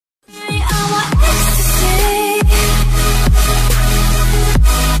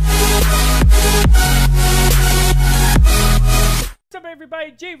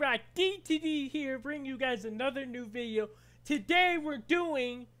J-Rock DTD here, bringing you guys another new video. Today we're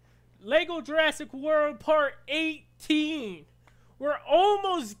doing Lego Jurassic World Part 18. We're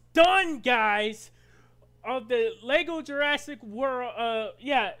almost done, guys, of the Lego Jurassic World,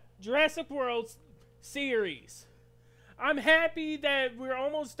 Jurassic World series. I'm happy that we're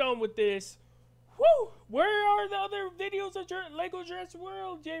almost done with this. Woo! Where are the other videos of Lego Jurassic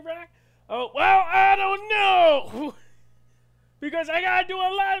World, J-Rock? Oh, well, I don't know. Because I gotta do a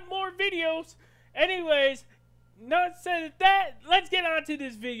lot more videos. Anyways, not said that, let's get on to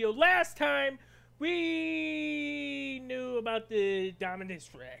this video. Last time, we knew about the Dominus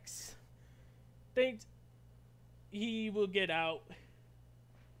Rex. Thinks he will get out.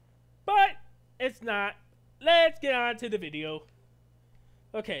 But, it's not. Let's get on to the video.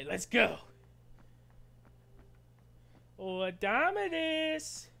 Okay, let's go. Oh,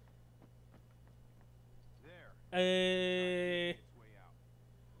 Dominus.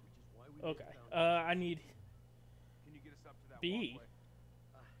 Okay. I need B.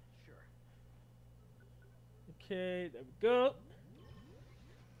 Sure. Okay, there we go.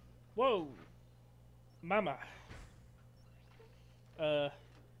 Whoa, mama. Oh,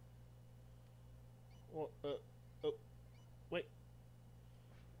 wait.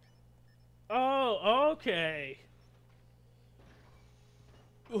 Oh, okay.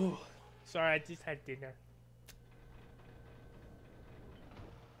 Ooh, sorry, I just had dinner.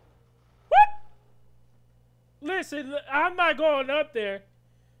 Listen, I'm not going up there.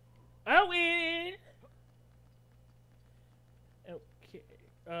 I win. Okay.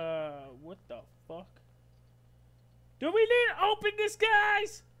 What the fuck? Do we need to open this,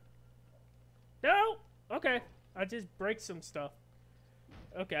 guys? No? Okay. I just break some stuff.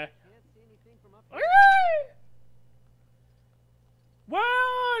 Okay. Alright!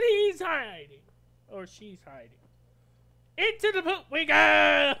 What? He's hiding. Or she's hiding. Into the poop we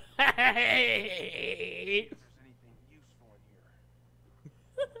go!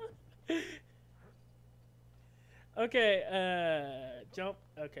 Okay, jump.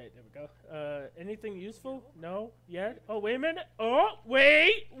 Okay, there we go. Anything useful? No? Yet? Oh, wait a minute. Oh,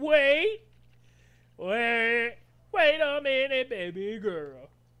 wait a minute, baby girl.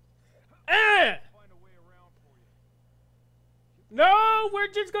 Ah! No, we're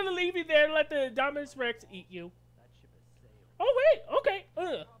just gonna leave you there and let the Dominus Rex eat you. Oh, wait, okay.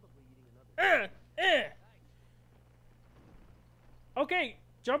 Okay,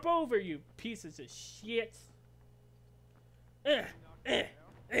 jump over, you pieces of shit.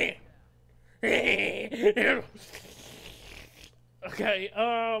 Okay,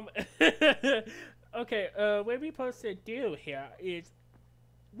 okay, what we supposed to do here is...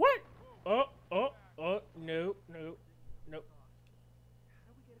 What? Oh, no.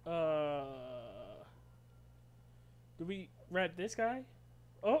 Do we grab this guy?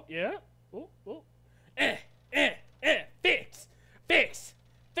 Oh, yeah. Oh.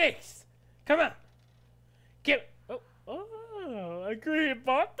 Fix. Come on. Give it. Oh, agree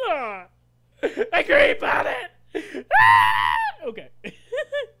about that. Agree about it. Ah! Okay.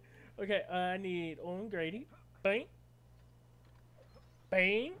 Okay, I need Owen Grady.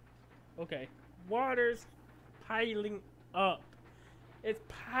 Bang. Okay. Water's piling up. It's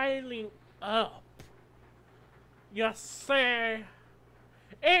piling up. You say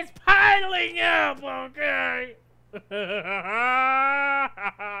it's piling up, okay?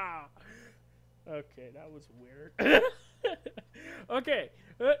 Okay, that was weird. Okay,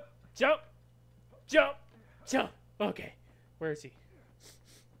 jump. Okay, where is he?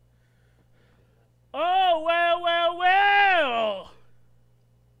 Oh, well.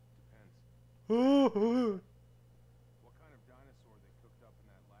 Depends. What kind of dinosaur they cooked up in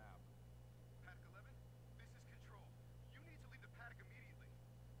that lab? Paddock 11, this is Control. You need to leave the paddock immediately.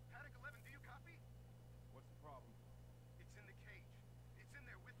 Paddock 11, do you copy? What's the problem? It's in the cage. It's in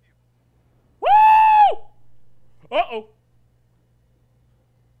there with you. Woo! Uh-oh.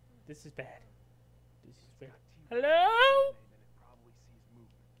 This is bad. Hello?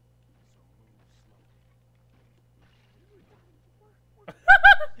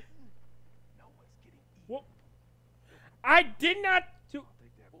 Whoa. I did not do.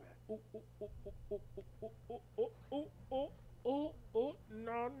 No.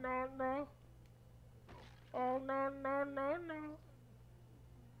 Oh, no. Oh, no.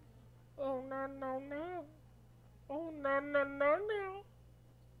 Oh, no.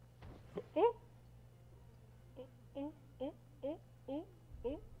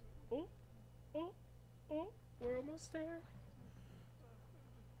 Oh, we're almost there.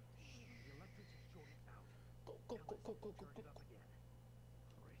 Go.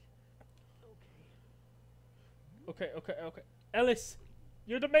 Okay. Ellis,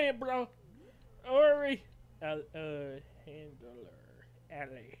 You're the man, bro. Hurry. Handler.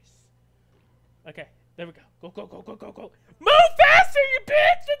 Alice. Okay, there we go. Go, go, go, go, go, go. Move faster, you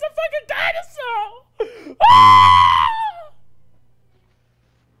bitch! It's a fucking dinosaur! Ah!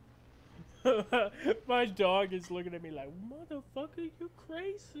 My dog is looking at me like, motherfucker, you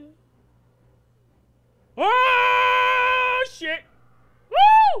crazy. Oh, shit.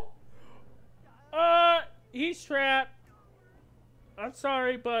 Woo! He's trapped. I'm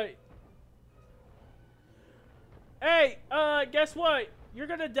sorry, but... Hey, guess what? You're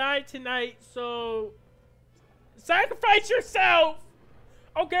gonna die tonight, so... Sacrifice yourself!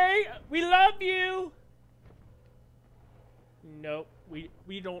 Okay? We love you! Nope, we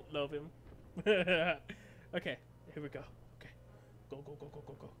don't love him. Okay, here we go. Okay. Go, go, go, go,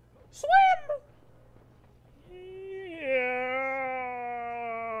 go, go. Swim! Yeah.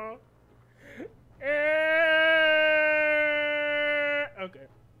 Okay.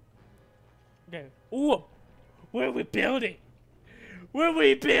 Okay. Ooh! What are we building? What are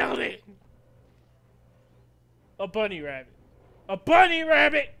we building? A bunny rabbit. A bunny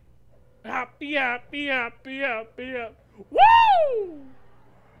rabbit! Hoppy, hoppy, hoppy, hoppy, hoppy. Woo!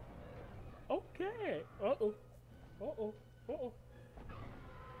 Okay. Uh-oh. Uh-oh. Uh-oh.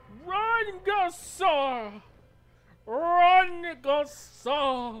 Run, Gossaw! Run,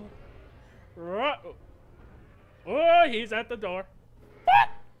 Gossaw! Run! Oh, he's at the door. What?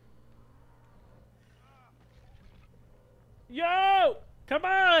 Yo! Come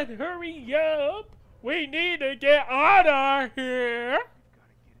on, hurry up! We need to get out of here!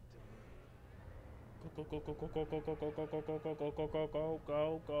 Go, go, go, go, go, go, go, go, go, go, go, go, go, go, go, go,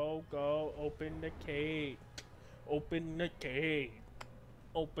 go, go, go. Open the cage. Open the cage.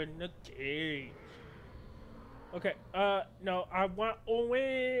 Open the cage. Okay, no, I want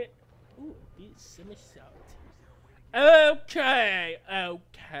Owen. Ooh, be somersault. Okay,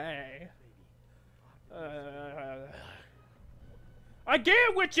 okay.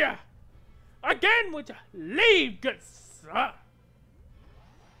 Again with ya! Again with ya! Leave, good son!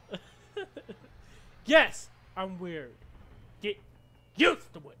 Yes, I'm weird. Get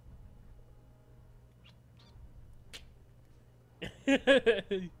used to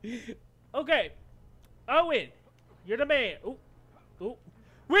it. Okay, Owen, you're the man. Ooh, ooh.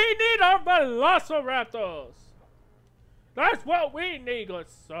 We need our velociraptors. That's what we need, good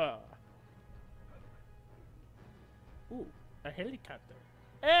sir. Ooh, a helicopter.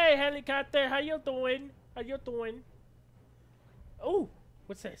 Hey, helicopter, how you doing? How you doing? Ooh,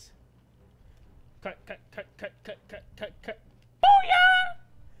 what's this? Cut, cut, cut, cut, cut, cut, cut, cut. Booyah!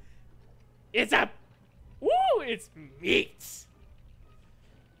 It's a... Ooh, it's meat.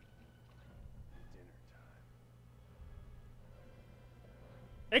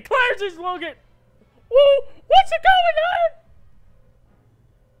 Hey, Clarence is Logan. Ooh, what's it going on?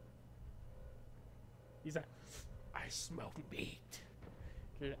 He's like, I smell meat.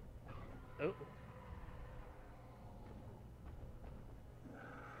 Oh.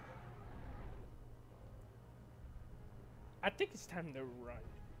 I think it's time to run.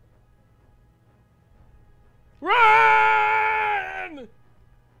 Run!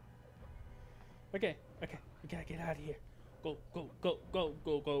 Okay, okay, we gotta get out of here. Go, go, go, go,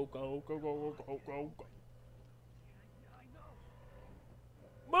 go, go, go, go, go, go, go, go.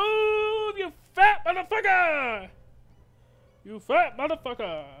 Move, you fat motherfucker! You fat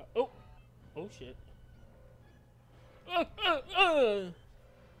motherfucker! Oh, oh shit.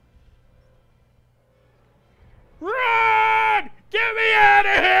 Run! Get me out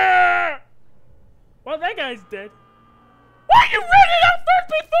of here! Well, that guy's dead. Why are you running out first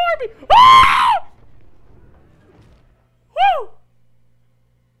before me? Ah! Woo!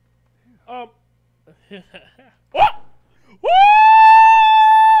 What? Woo!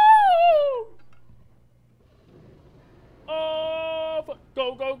 Oh,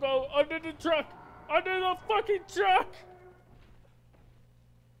 go, go, go! Under the truck! Under the fucking truck!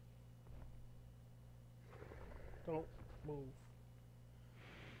 Don't move.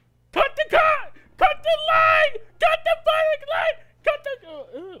 Cut the car! Cut the line! Cut the fucking line! Cut the...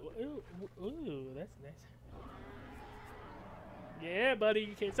 Ooh, that's nice. Yeah, buddy,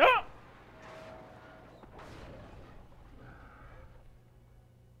 you can't stop!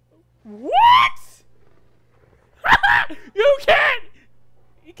 What? You can't!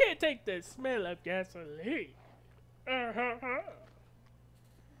 You can't take the smell of gasoline.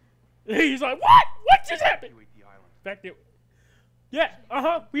 He's like, what? What just happened? Back there. Yeah,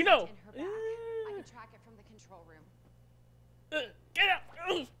 we know. I can track it from the control room. Get out!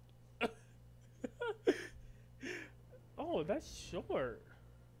 Oh, that's short.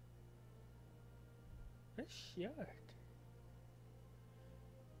 That's short.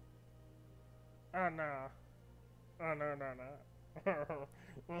 Oh no. Oh no no no.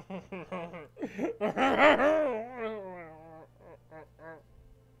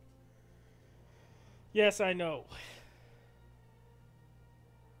 Yes, I know.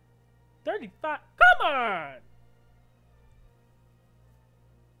 35. Come on!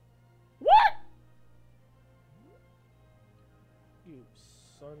 What? You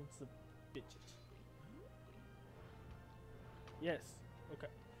sons of bitches. Yes. Okay.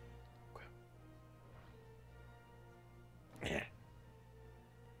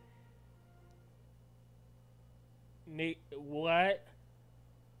 Nate, what?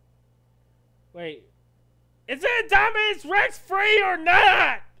 Wait. Is it Dominus Rex free or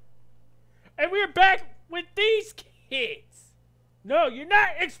not? And we're back with these kids. No, you're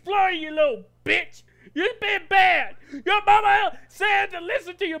not exploring, you little bitch. You've been bad. Your mama said to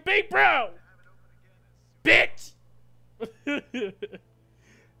listen to your big bro. Bitch.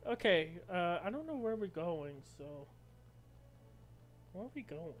 Okay, I don't know where we're going, so. Where are we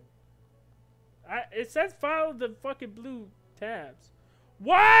going? It says follow the fucking blue tabs.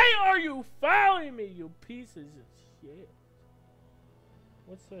 Why are you following me, you pieces of shit?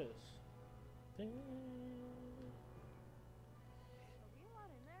 What's this? Ding.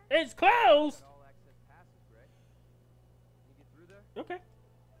 It's closed! All access passes, Greg. Can you get through there? Okay.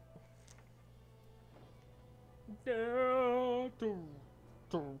 Da, da,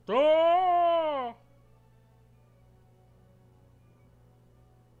 da, da.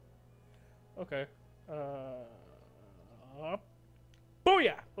 Okay.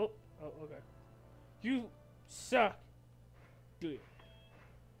 Booyah! Oh, okay. You suck. Do it.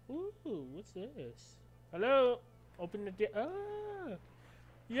 Ooh, what's this? Hello? Open the door. Ah!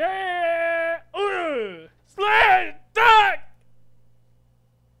 Yeah! Ooh! Slide! Duck!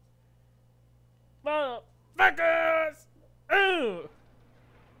 Motherfuckers! Ooh!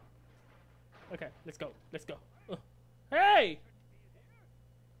 Okay, let's go. Let's go. Hey!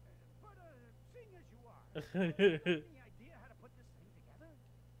 But, seeing as you are, any idea how to put this thing together?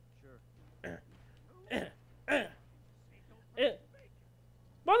 Sure.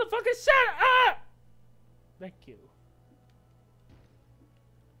 Motherfucker, shut up! Thank you.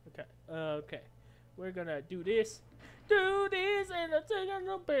 Okay, okay. We're gonna do this. Do this and I'll take a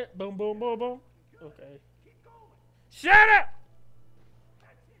little bit. Boom, boom, boom, boom. Okay. Shut up!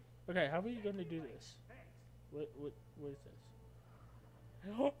 Okay, how are you gonna do this? What is this?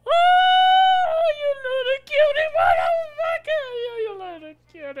 Oh, you little cutie motherfucker! You little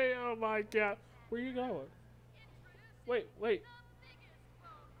cutie, oh my god. Where you going? Wait, wait.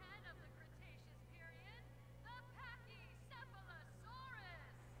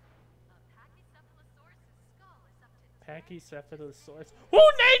 Pachycephalosaurus. Who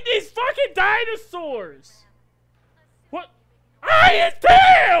named these fucking dinosaurs? What? It's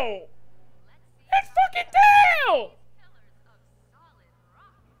tail! It's fucking tail!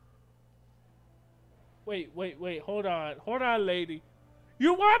 Wait, hold on, lady.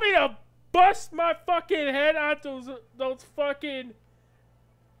 You want me to bust my fucking head out those fucking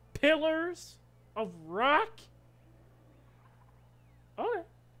pillars of rock? Okay.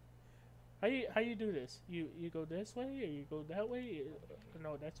 How you do this? You go this way or you go that way?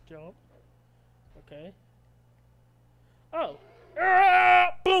 No, that's jump. Okay. Oh.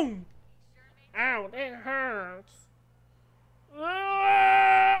 Boom! Ow, that hurts.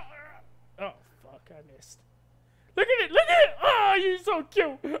 Oh fuck, I missed. Look at it! Look at it! Oh, you're so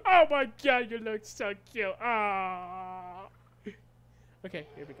cute! Oh my god, you look so cute! Ah. Okay,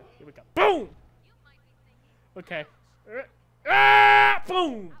 here we go. Here we go. Boom! Okay.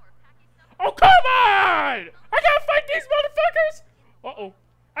 Boom! Oh, come on! I gotta fight these motherfuckers! Uh-oh.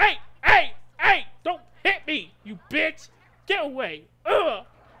 Hey! Don't hit me, you bitch! Get away! Ugh!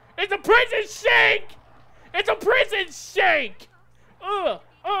 It's a prison shank! It's a prison shank!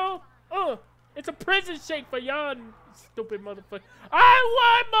 It's a prison shank for y'all stupid motherfuckers. I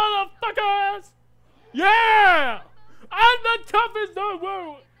won, motherfuckers! Yeah! I'm the toughest the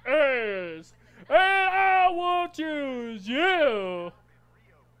world is! And I will choose you!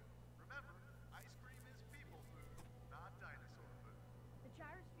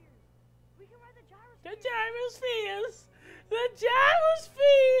 The gyrospheres! The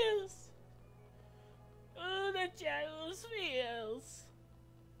gyrospheres! Oh, the gyrospheres!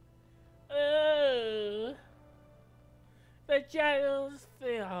 Oh, the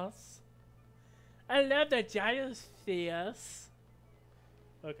gyrospheres! I love the gyrospheres!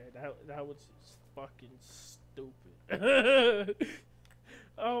 Okay, that was just fucking stupid.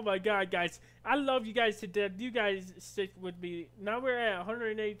 Oh my god, guys. I love you guys to death. You guys stick with me. Now we're at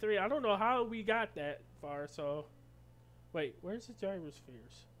 183. I don't know how we got that far, so... Wait, where's the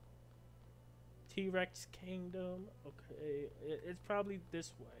gyrospheres? T-Rex Kingdom. Okay, it's probably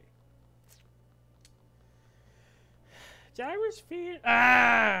this way. Gyrosphere.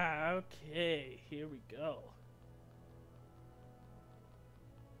 Ah, okay. Here we go.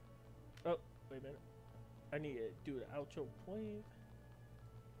 Oh, wait a minute. I need to do the outro wave.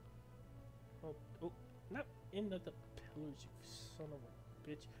 Oh, oh, not into the pillars, you son of a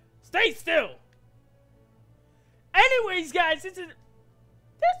bitch. Stay still! Anyways, guys, this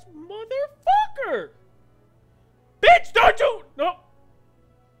motherfucker! Bitch, don't you! No!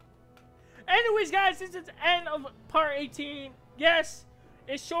 Anyways, guys, this is the end of part 18. Yes,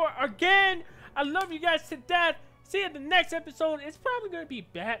 it's short again. I love you guys to death. See you in the next episode. It's probably going to be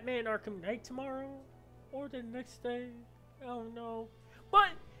Batman Arkham Knight tomorrow. Or the next day. I don't know. But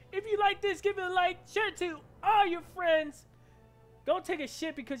if you like this, give it a like. Share it to all your friends. Go take a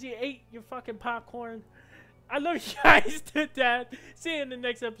shit because you ate your fucking popcorn. I love you guys to death. See you in the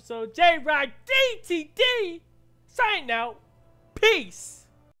next episode. J-Rock DTD. Signing out. Peace.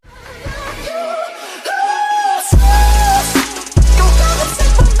 You